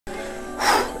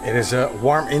It is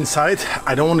warm inside.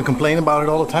 I don't want to complain about it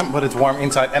all the time, but it's warm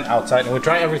inside and outside. And we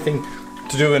try everything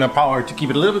to do in our power to keep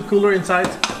it a little bit cooler inside.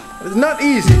 But it's not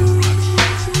easy.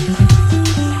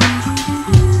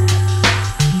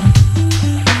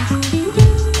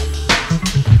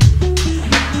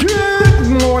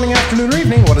 Good morning, afternoon, or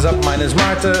evening. What is up? My name is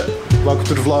Maarten. Welcome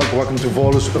to the vlog. Welcome to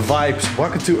Volos Vibes.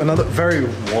 Welcome to another very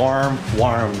warm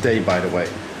day, by the way.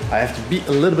 I have to be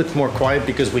a little bit more quiet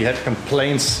because we had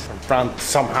complaints around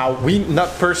somehow. We, not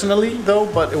personally though,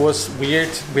 but it was weird.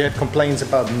 We had complaints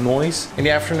about noise in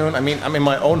the afternoon. I mean, I'm in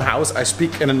my own house. I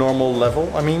speak in a normal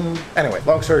level. I mean, anyway,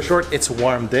 long story short, it's a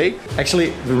warm day.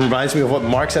 Actually, it reminds me of what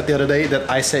Mark said the other day, that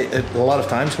I say it a lot of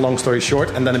times, long story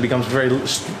short, and then it becomes a very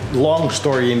long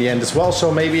story in the end as well.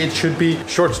 So maybe it should be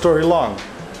short story long.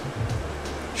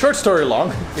 Short story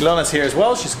long. Ilona's here as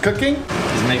well. She's cooking.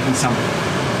 She's making some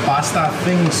pasta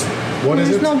things. What is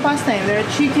it? There's no pasta in there.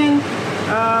 Chicken,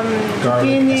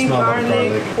 zucchini,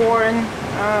 garlic, corn,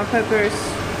 peppers.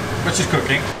 But she's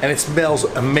cooking. And it smells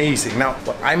amazing. Now,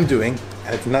 what I'm doing,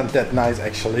 and it's not that nice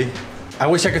actually. I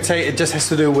wish I could say it just has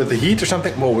to do with the heat or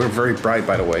something. Well, we're very bright,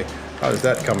 by the way. How is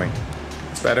that coming?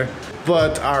 It's better.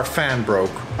 But our fan broke.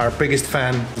 Our biggest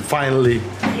fan finally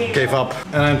gave up.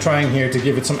 And I'm trying here to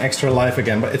give it some extra life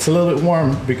again. But it's a little bit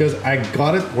warm because I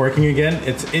got it working again.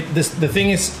 The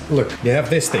thing is, look, you have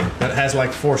this thing that has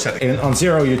like 4 settings. And on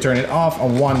 0 you turn it off.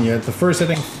 On 1 you have the first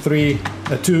setting, 3,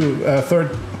 2,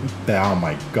 third. Oh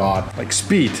my god. Like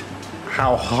speed.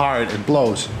 How hard it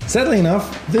blows. Sadly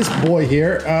enough, this boy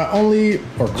here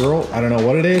or girl, I don't know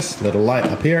what it is, little light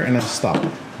up here and then stop.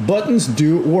 Buttons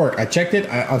do work. I checked it,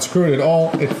 I unscrewed it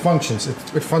all, it functions. It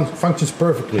functions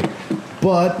perfectly.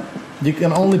 But you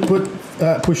can only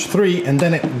push 3 and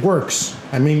then it works.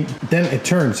 I mean, then it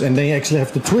turns and then you actually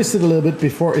have to twist it a little bit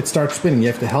before it starts spinning. You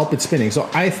have to help it spinning. So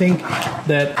I think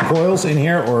that coils in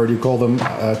here, or you call them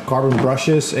carbon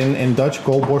brushes in Dutch,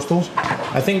 koolborstels,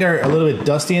 I think they're a little bit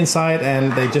dusty inside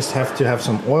and they just have to have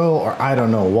some oil or I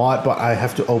don't know what, but I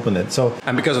have to open it. So,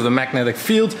 and because of the magnetic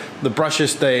field, the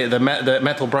brushes, the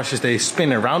metal brushes, they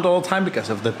spin around all the time because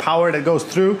of the power that goes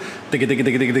through, dig,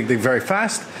 very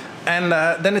fast. And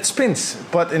then it spins,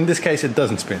 but in this case it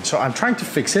doesn't spin. So I'm trying to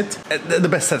fix it the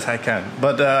best that I can.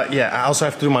 But yeah, I also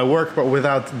have to do my work, but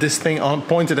without this thing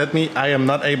pointed at me, I am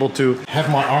not able to have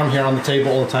my arm here on the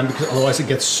table all the time because otherwise it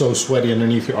gets so sweaty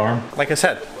underneath your arm. Like I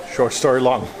said, short story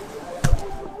long.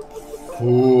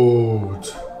 Food.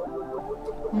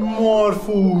 More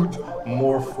food.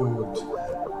 More food.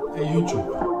 Hey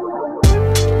YouTube.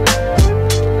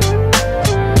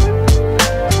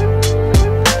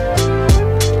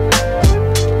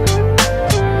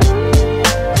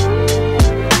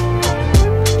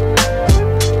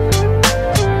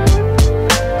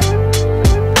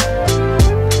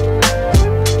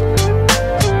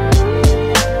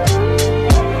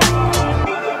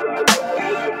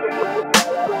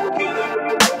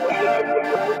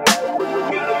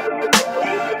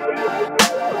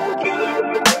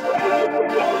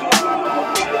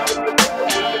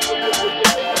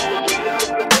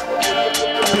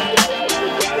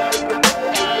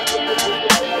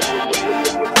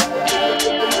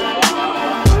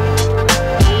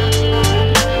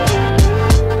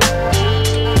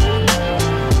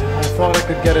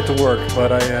 Get it to work, but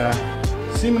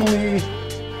seemingly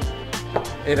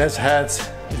he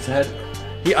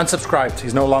unsubscribed.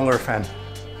 He's no longer a fan.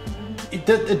 It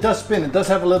does spin. It does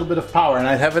have a little bit of power, and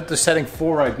I have it to setting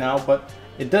 4 right now, but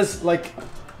it does like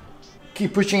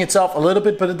keep pushing itself a little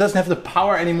bit, but it doesn't have the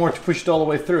power anymore to push it all the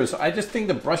way through. So I just think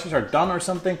the brushes are done or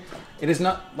something. It is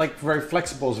not like very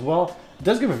flexible as well. It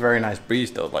does give a very nice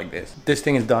breeze though, like this. This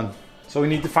thing is done. So we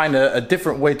need to find a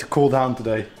different way to cool down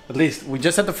today. At least we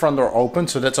just had the front door open,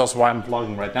 so that's also why I'm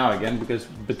vlogging right now again, because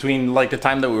between like the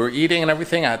time that we were eating and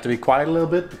everything, I had to be quiet a little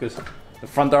bit because the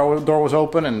front door was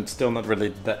open and it's still not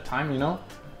really that time, you know?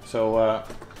 So,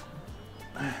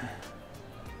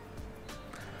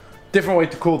 different way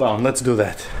to cool down, let's do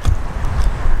that.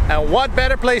 And what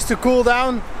better place to cool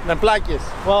down than Plaatjes?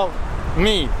 Well,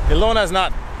 me. Ilona is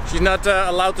not. She's not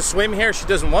allowed to swim here, she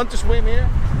doesn't want to swim here,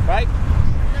 right?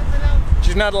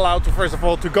 She's not allowed to, first of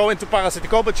all, to go into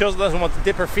Parasitico, but she also doesn't want to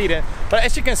dip her feet in. But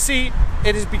as you can see,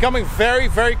 it is becoming very,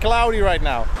 very cloudy right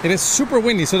now. It is super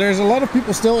windy, so there's a lot of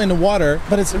people still in the water,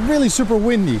 but it's really super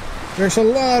windy. There's a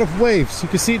lot of waves. You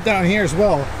can see it down here as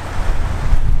well.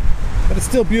 But it's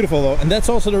still beautiful though, and that's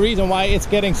also the reason why it's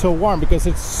getting so warm, because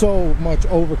it's so much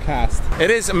overcast.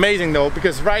 It is amazing though,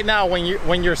 because right now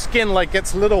when your skin like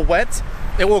gets a little wet,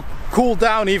 it will cool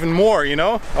down even more, you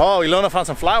know? Oh, Ilona found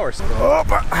some flowers.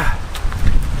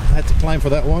 I had to climb for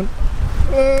that one.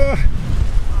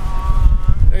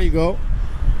 There you go.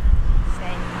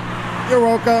 You're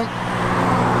welcome.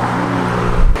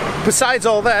 Besides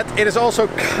all that, it is also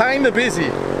kind of busy.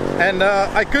 And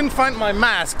I couldn't find my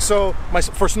mask, so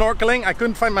for snorkeling I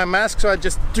couldn't find my mask, so I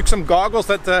just took some goggles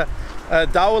that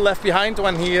Douwe left behind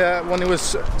when he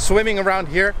was swimming around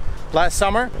here last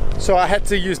summer. So I had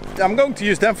to I'm going to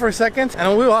use them for a second,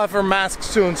 and we'll have our masks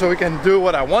soon so we can do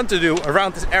what I want to do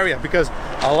around this area, because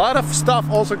a lot of stuff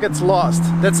also gets lost.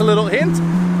 That's a little hint.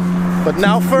 But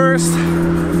now first,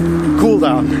 cool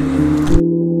down.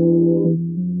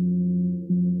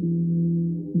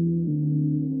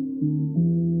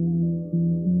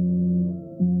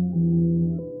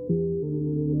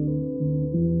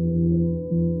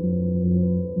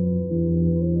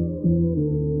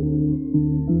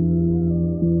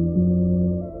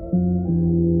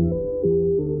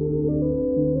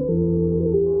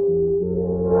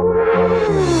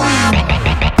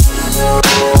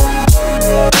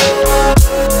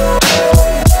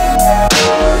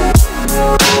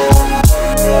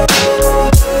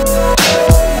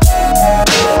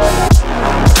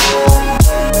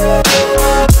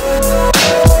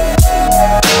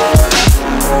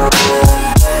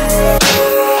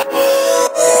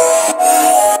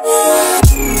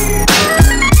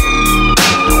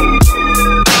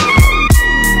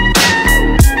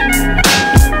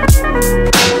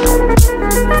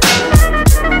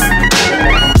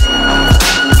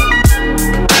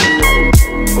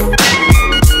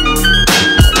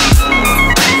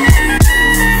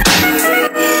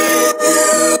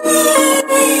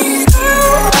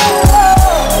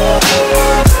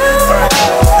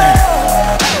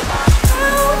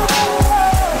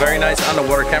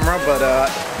 Underwater camera, but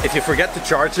if you forget to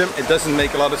charge them, it doesn't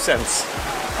make a lot of sense.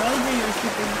 Probably you're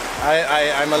stupid.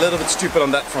 I'm a little bit stupid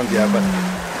on that front, yeah, but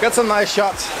got some nice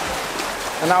shots.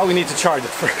 And now we need to charge it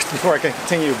first before I can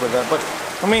continue with that. But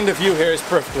I mean, the view here is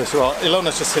perfect as well.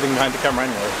 Ilona's just sitting behind the camera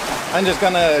anyway. I'm just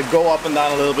gonna go up and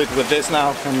down a little bit with this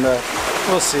now, and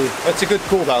we'll see. It's a good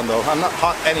cool down though. I'm not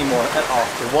hot anymore at all.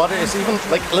 The water is even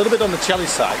like a little bit on the chilly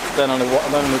side than on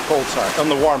the cold side, on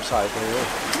the warm side.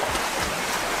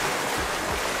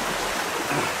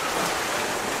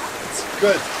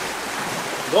 Good.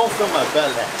 Go from my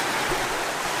belly.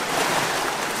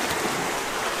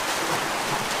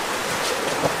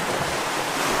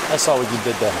 I saw what you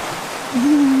did there.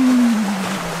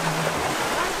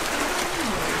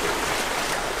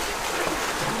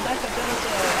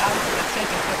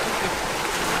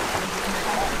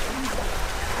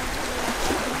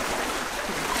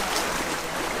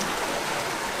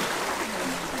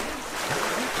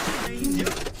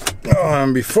 Oh,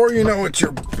 and before you know it,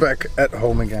 you're back at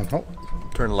home again. Oh,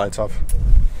 turn the lights off.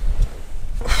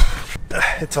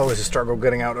 It's always a struggle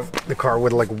getting out of the car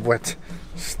with like wet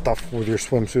stuff with your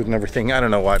swimsuit and everything. I don't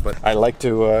know why, but I like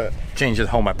to change at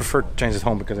home. I prefer to change at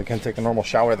home because I can take a normal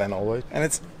shower then always. And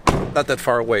it's not that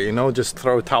far away, you know, just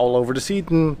throw a towel over the seat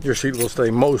and your seat will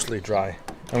stay mostly dry.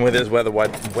 And with this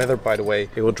weather, by the way,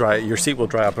 it will dry. Your seat will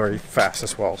dry up very fast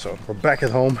as well. So we're back at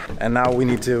home, and now we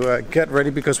need to get ready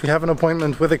because we have an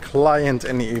appointment with a client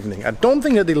in the evening. I don't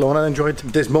think that Ilona enjoyed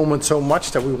this moment so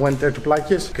much that we went there to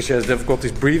Plaatjes because she has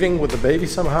difficulties breathing with the baby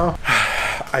somehow.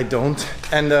 I don't.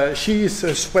 And she's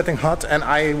sweating hot, and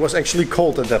I was actually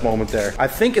cold at that moment there. I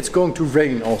think it's going to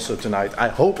rain also tonight. I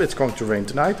hope it's going to rain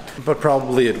tonight, but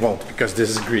probably it won't because this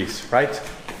is Greece, right?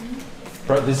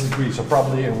 This is Greece, so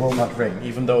probably it will not rain,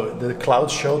 even though the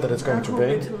clouds show that it's going to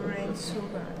rain. It will rain so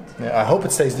bad. Yeah, I hope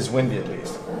it stays this windy at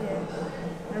least. Yes,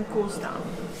 and cools down.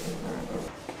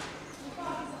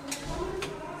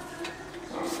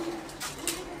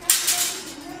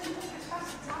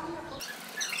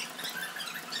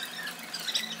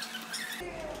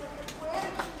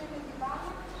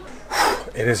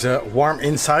 It is warm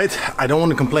inside. I don't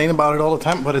want to complain about it all the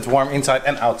time, but it's warm inside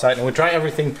and outside. And we try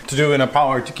everything to do in our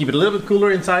power to keep it a little bit cooler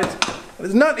inside. But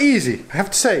it's not easy, I have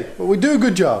to say. But we do a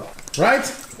good job, right?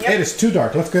 Yep. It is too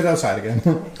dark. Let's get outside again.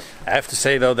 I have to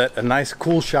say though that a nice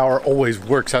cool shower always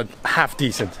works out half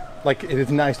decent. Like it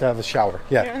is nice to have a shower.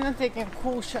 Yeah. You're not taking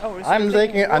cool showers.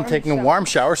 I'm taking a warm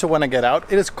shower, so when I get out,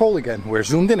 it is cold again. We're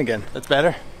zoomed in again. That's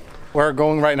better. We're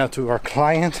going right now to our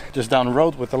client just down the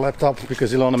road with the laptop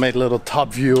because Ilona made a little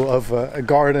top view of a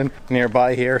garden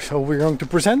nearby here, so we're going to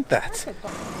present that.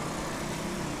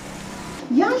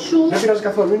 Γεια σου. Δεν πειράζει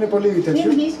καθόλου, είναι πολύ τέτοιο.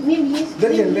 Μην βγεις.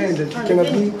 Δεν λέει τέτοιο και να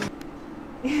πει.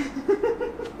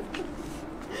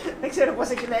 Δεν ξέρω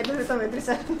πόσα κιλά είναι, δεν το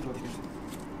μέτρησα.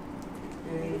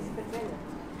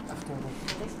 Αυτό.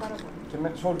 Και με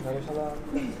τους όλους, αλλά...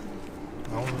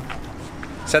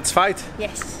 Satisfied?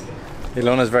 Yes.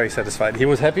 Ilona is very satisfied. He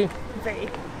was happy? Very.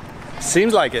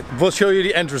 Seems like it. We'll show you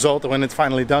the end result when it's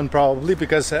finally done probably,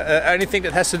 because anything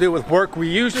that has to do with work we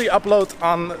usually upload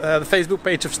on the Facebook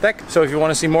page of Stack. So if you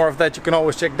want to see more of that, you can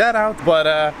always check that out.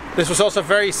 But this was also a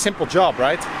very simple job,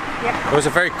 right? Yeah. It was a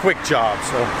very quick job,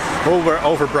 so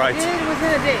over bright. It was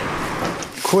within a day.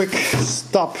 Quick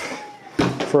stop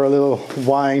for a little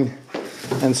wine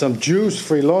and some juice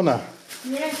for Ilona.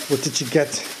 Yes. What did you get?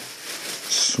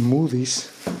 Smoothies.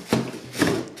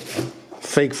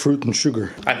 Fake fruit and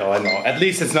sugar. I know. At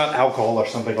least it's not alcohol or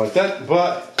something like that,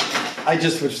 but I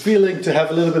just was feeling to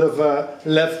have a little bit of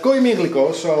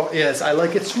lefkoimiddelico, so yes, I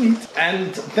like it sweet.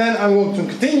 And then I'm going to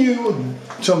continue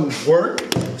some work,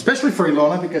 especially for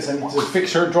Ilona, because I need to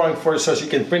fix her drawing for her so she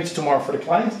can print tomorrow for the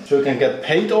client, so we can get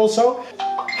paid also.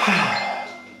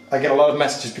 I get a lot of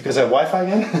messages because I have Wi-Fi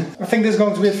again. I think this is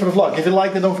going to be it for the vlog. If you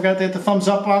liked it, don't forget to hit the thumbs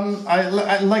up on.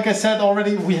 Like I said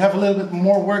already, we have a little bit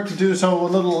more work to do, so a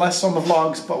little less on the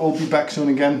vlogs, but we'll be back soon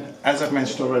again, as I've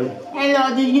mentioned already.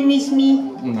 Hello, did you miss me?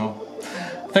 No.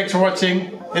 Thanks for watching.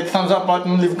 Hit the thumbs up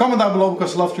button, leave a comment down below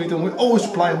because I love to read them. We always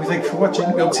reply and we thank you for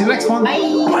watching. We'll see you next one. Bye.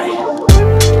 Bye.